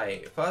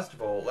 Right, first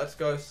of all, let's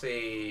go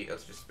see...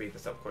 Let's just speed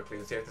this up quickly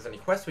and see if there's any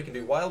quests we can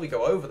do while we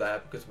go over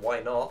there, because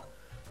why not?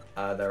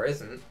 There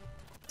isn't,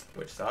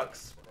 which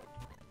sucks.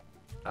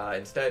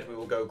 Instead, we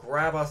will go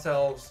grab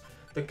ourselves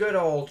the good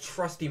old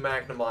trusty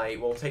Magnemite.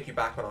 We'll take you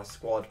back on our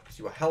squad because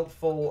you were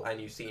helpful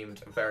and you seemed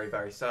very,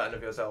 very certain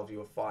of yourself. You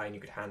were fine, you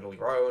could handle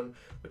your own,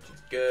 which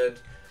is good.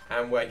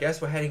 And I guess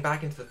we're heading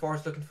back into the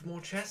forest looking for more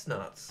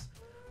chestnuts.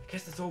 I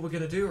guess that's all we're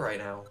going to do right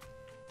now.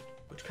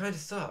 Which kind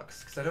of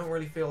sucks, because I don't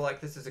really feel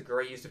like this is a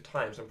great use of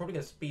time, so I'm probably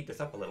going to speed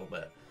this up a little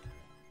bit.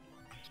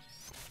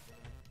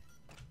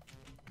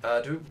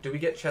 Do we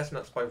get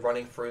chestnuts by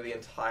running through the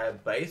entire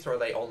base, or are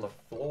they on the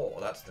floor?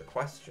 That's the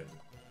question.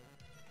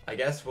 I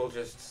guess we'll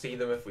just see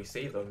them if we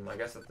see them. I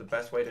guess that's the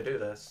best way to do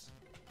this.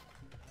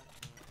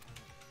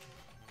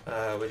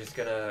 We're just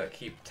going to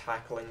keep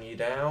tackling you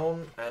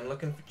down and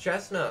looking for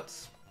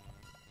chestnuts.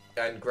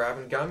 And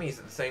grabbing gummies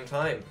at the same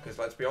time, because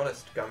let's be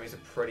honest, gummies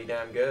are pretty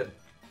damn good.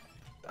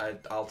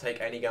 I'll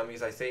take any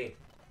gummies I see.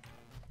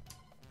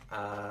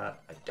 I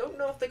don't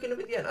know if they're going to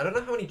be the end. I don't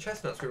know how many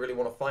chestnuts we really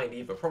want to find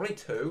either. Probably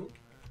 2.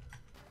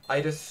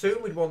 I'd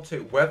assume we'd want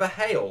 2. Weather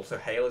hail. So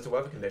hail is a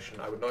weather condition.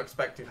 I would not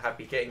expect to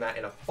be getting that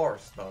in a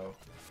forest, though.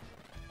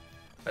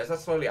 Is that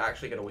slowly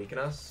actually going to weaken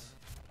us?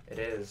 It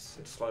is.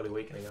 It's slowly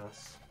weakening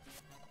us.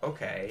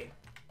 Okay.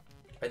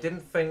 I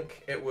didn't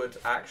think it would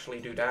actually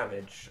do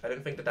damage. I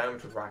didn't think the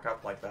damage would rack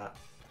up like that.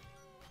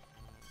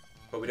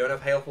 But we don't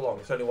have hail for long.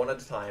 It's only 1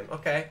 at a time.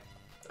 Okay.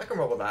 I can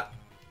roll with that.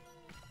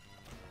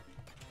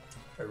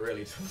 I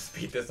really just want to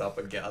speed this up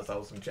and get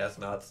ourselves some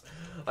chestnuts.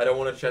 I don't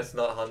want a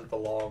chestnut hunt for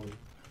long.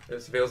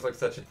 This feels like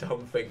such a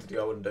dumb thing to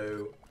go and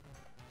do.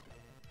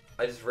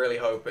 I just really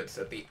hope it's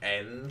at the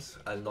end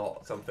and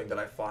not something that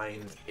I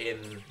find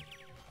in...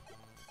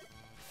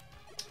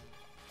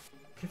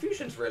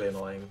 Confusion's really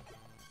annoying.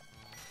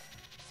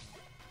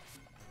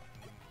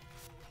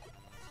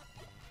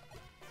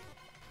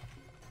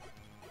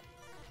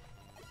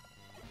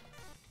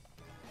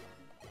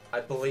 I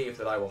believe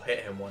that I will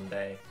hit him one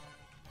day.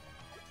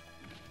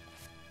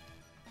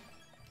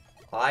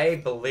 I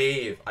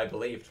believed. I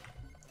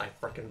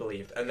frickin'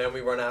 believed. And then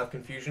we run out of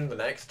confusion the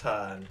next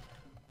turn.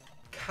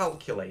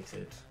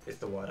 Calculated is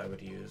the word I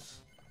would use.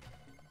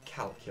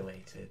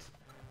 Calculated.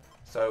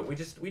 So we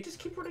just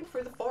keep running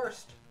through the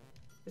forest.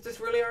 Is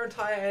this really our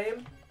entire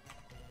aim?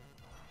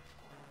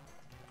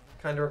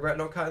 Kind of regret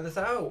not cutting this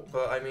out,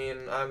 but I mean,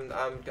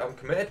 I'm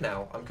committed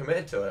now. I'm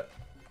committed to it.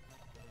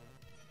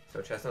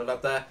 So chestnut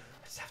up there.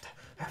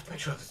 I have to make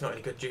sure there's not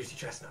any good juicy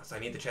chestnuts. I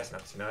need the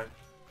chestnuts, you know?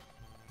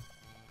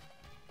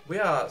 We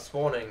are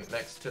spawning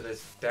next to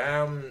this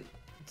damn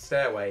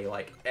stairway,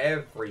 like,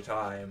 every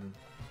time.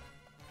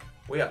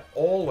 We are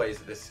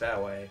always at this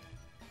stairway.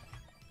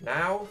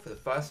 Now, for the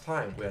first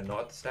time, we are not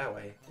at the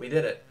stairway. We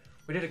did it.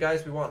 We did it,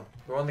 guys. We won.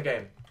 We won the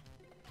game.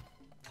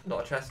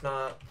 Not a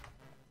chestnut.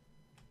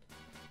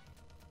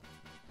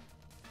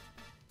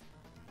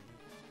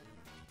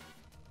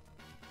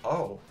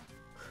 Oh.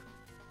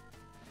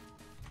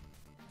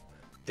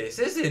 This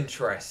is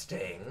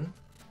interesting.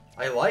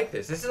 I like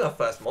this. This is our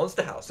first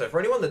monster house. So for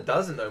anyone that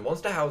doesn't know,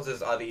 monster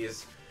houses are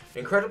these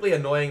incredibly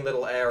annoying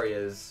little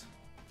areas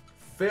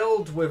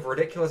filled with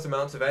ridiculous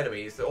amounts of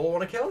enemies that all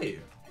want to kill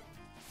you.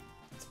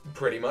 It's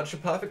pretty much a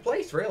perfect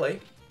place, really.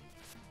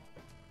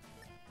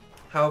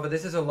 However,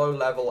 this is a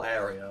low-level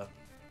area,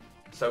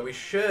 so we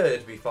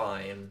should be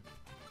fine.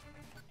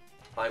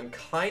 I'm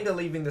kind of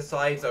leaving the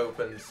sides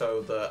open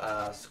so that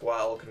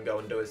Squirtle can go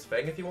and do his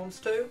thing if he wants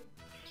to.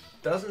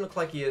 Doesn't look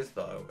like he is,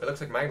 though. It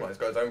looks like Magnemite's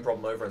got his own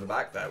problem over in the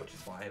back there, which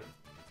is fine.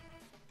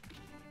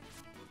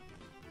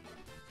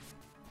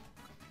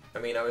 I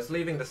mean, I was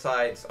leaving the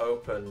sides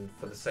open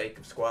for the sake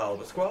of Squirtle,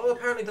 but Squirtle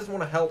apparently doesn't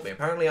want to help me.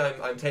 Apparently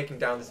I'm taking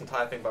down this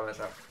entire thing by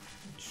myself.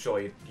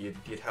 Sure,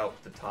 you'd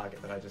help the target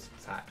that I just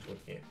attacked,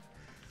 wouldn't you?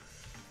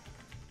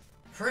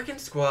 Frickin'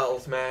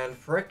 Squirtles, man.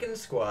 Frickin'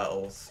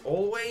 Squirtles.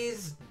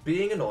 Always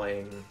being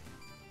annoying.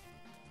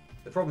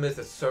 The problem is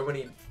there's so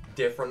many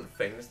different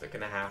things that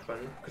can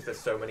happen because there's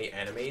so many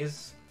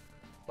enemies.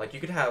 Like, you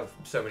could have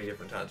so many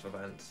different types of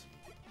events.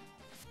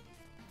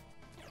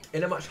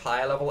 In a much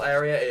higher level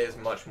area, it is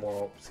much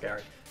more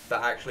scary.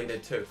 That actually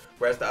did too.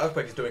 Whereas the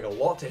Earthquake is doing a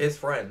lot to his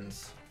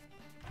friends.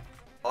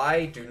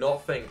 I do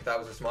not think that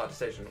was a smart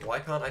decision. Why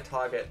can't I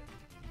target...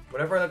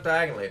 Whenever I look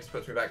diagonally, it just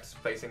puts me back to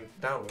facing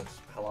downwards.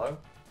 Hello?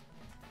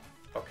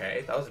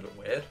 Okay, that was a bit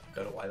weird.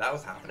 Don't know why that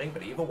was happening,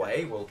 but either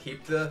way, we'll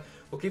keep the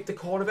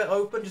corner bit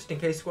open just in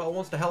case Squirrel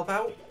wants to help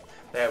out.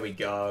 There we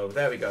go.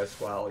 There we go,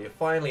 Squirrel. You're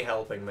finally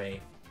helping me.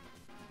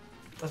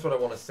 That's what I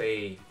want to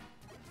see.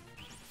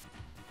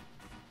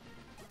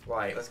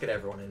 Right, let's get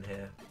everyone in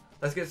here.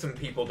 Let's get some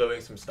people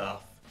doing some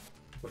stuff.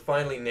 We're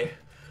finally near...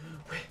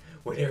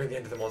 We're nearing the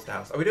end of the monster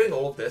house. Are we doing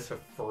all of this for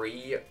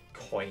free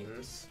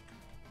coins?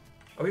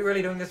 Are we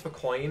really doing this for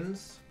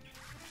coins?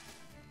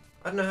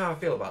 I don't know how I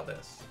feel about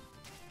this.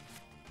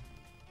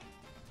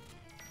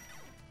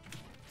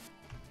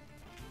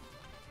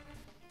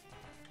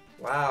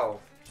 Wow,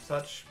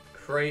 such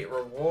great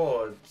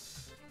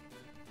rewards.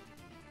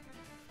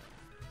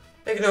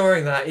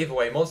 Ignoring that, either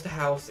way, Monster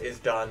House is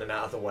done and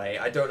out of the way.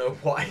 I don't know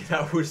why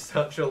that was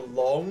such a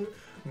long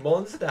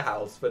Monster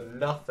House for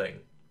nothing.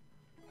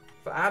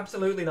 For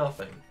absolutely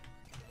nothing.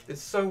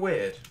 It's so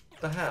weird.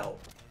 What the hell?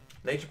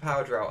 Nature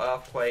Power Drought,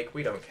 Earthquake,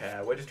 we don't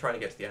care. We're just trying to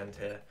get to the end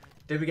here.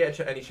 Did we get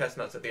any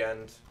chestnuts at the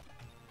end?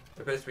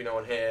 There appears to be no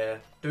one here.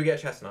 Did we get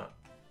a chestnut?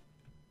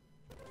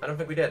 I don't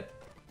think we did.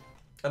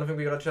 I don't think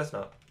we got a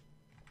chestnut.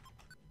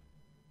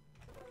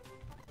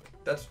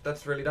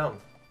 That's really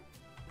dumb.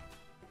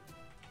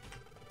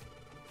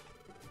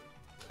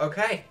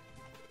 Okay.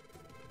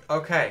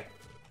 Okay.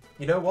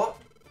 You know what?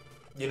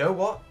 You know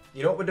what?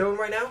 You know what we're doing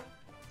right now?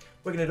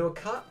 We're going to do a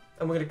cut,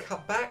 and we're going to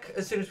cut back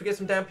as soon as we get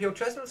some damn peeled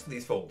chestnuts for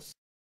these fools.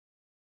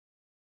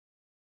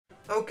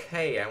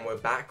 Okay, and we're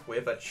back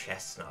with a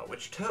chestnut,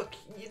 which took...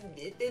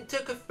 It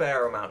took a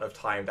fair amount of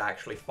time to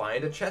actually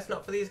find a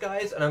chestnut for these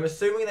guys, and I'm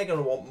assuming they're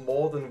going to want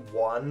more than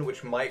one,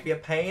 which might be a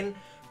pain.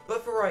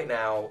 But for right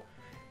now,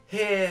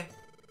 here,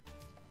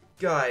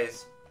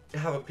 guys,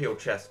 have a peeled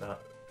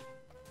chestnut.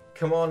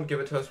 Come on,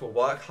 give it to us, we'll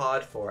work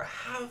hard for it.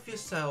 Have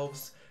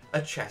yourselves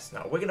a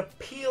chestnut. We're going to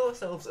peel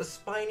ourselves a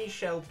spiny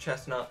shelled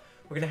chestnut.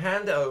 We're going to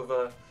hand it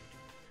over.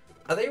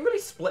 Are they really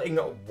splitting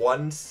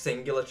one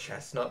singular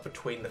chestnut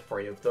between the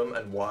three of them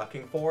and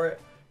working for it?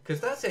 Because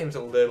that seems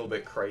a little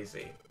bit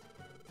crazy.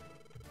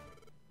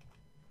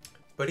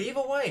 But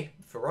either way,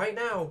 for right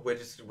now, we're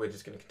just going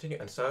to continue.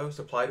 And so,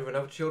 supplied with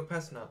another chilled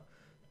pestnut.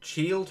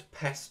 Chilled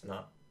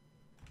pestnut.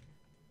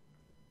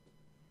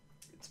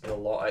 It's been a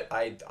lot.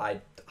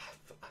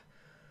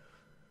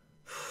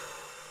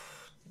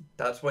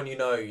 That's when you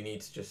know you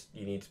need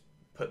to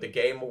put the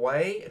game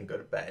away and go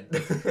to bed.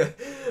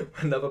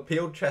 Another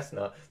peeled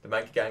chestnut, the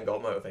Monkey Gang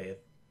got motivated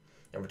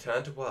and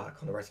returned to work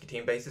on the rescue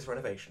team base's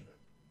renovation.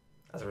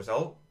 As a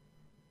result,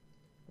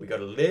 we got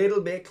a little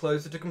bit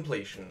closer to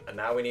completion, and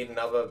now we need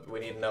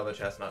another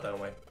chestnut, don't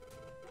we?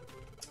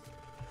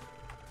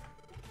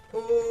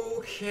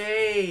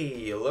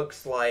 Okay,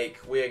 looks like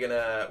we're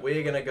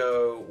gonna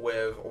go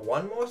with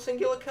one more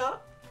singular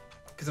cut,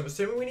 because I'm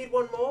assuming we need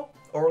one more,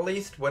 or at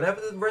least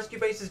whenever the rescue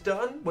base is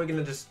done, we're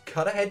gonna just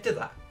cut ahead to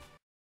that.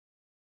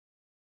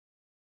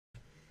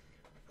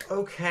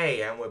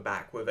 Okay, and we're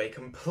back with a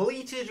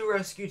completed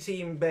rescue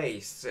team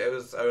base. It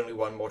was only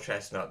one more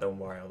chestnut, don't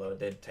worry, although it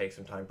did take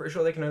some time. Pretty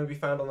sure they can only be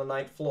found on the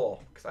 9th floor,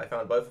 because I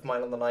found both of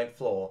mine on the 9th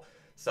floor.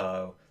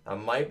 So, that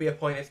might be a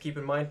point to keep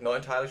in mind. Not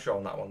entirely sure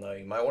on that one, though.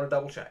 You might want to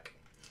double check.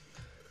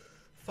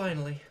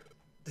 Finally,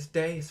 this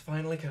day has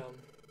finally come.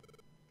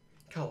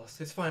 Carlos,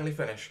 it's finally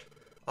finished.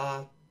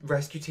 Our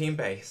rescue team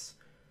base.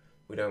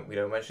 We don't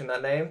mention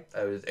that name.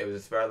 It was a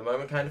spur of the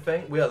moment kind of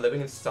thing. We are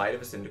living inside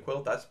of a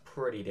Cyndaquil. That's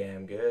pretty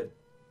damn good.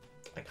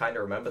 I kind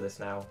of remember this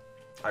now.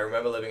 I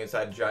remember living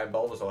inside a giant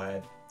Bulbasaur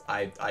head.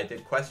 I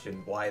did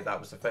question why that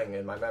was a thing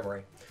in my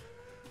memory.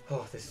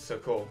 Oh, this is so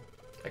cool.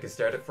 I can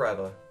stare at it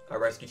forever. Our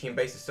rescue team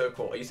base is so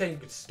cool. Are you saying you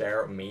could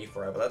stare at me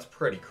forever? That's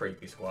pretty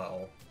creepy,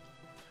 Squirtle.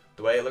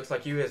 The way it looks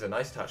like you is a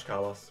nice touch,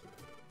 Carlos.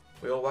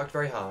 We all worked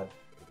very hard.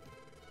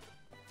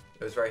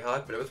 It was very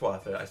hard, but it was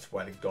worth it. I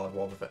swear to God,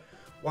 what with it?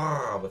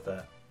 Wow, with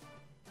it.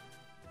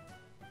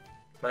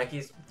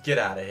 Monkeys, get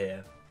out of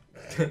here.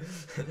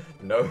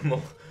 No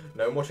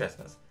more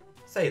chestnuts.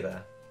 Say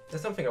there,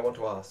 there's something I want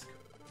to ask.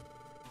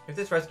 If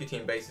this rescue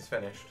team base is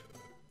finished,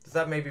 does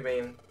that maybe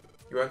mean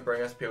you won't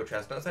bring us peeled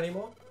chestnuts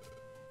anymore?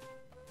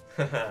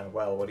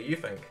 Well, what do you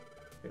think?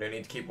 We don't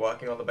need to keep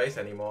working on the base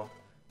anymore.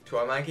 To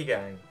our Monkey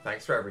Gang,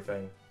 thanks for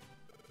everything.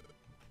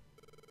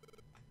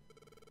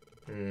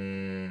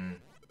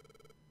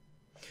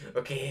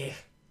 Okay.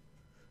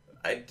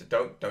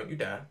 Don't you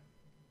dare.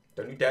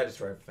 Don't you dare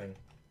destroy everything.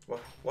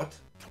 What?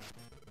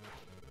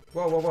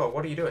 Whoa,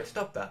 what are you doing?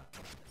 Stop that.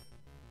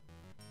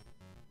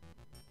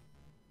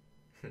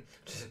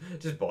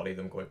 just body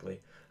them quickly.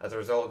 As a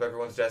result of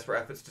everyone's desperate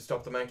efforts to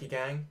stop the Monkey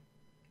Gang,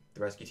 the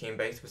rescue team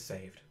base was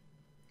saved.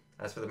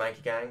 As for the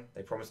Monkey Gang,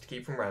 they promised to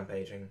keep from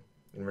rampaging.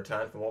 In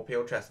return for more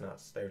peeled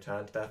chestnuts, they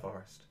returned to their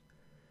forest.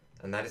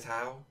 And that is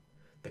how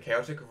the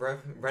chaotic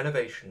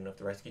renovation of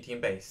the rescue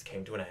team base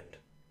came to an end.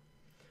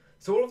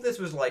 So all of this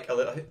was like a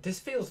little. This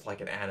feels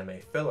like an anime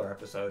filler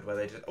episode where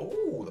they just.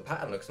 Oh, the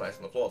pattern looks nice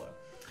on the floor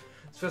though.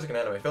 This feels like an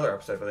anime filler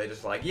episode where they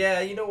just like, yeah,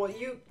 you know what,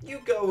 you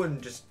go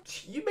and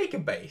just you make a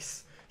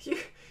base. You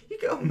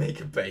go and make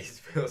a base.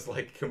 Feels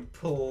like a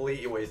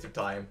complete waste of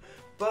time.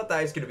 But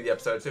that is going to be the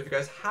episode. So if you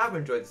guys have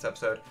enjoyed this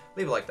episode,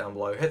 leave a like down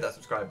below, hit that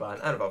subscribe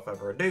button, and without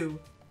further ado,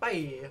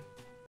 bye.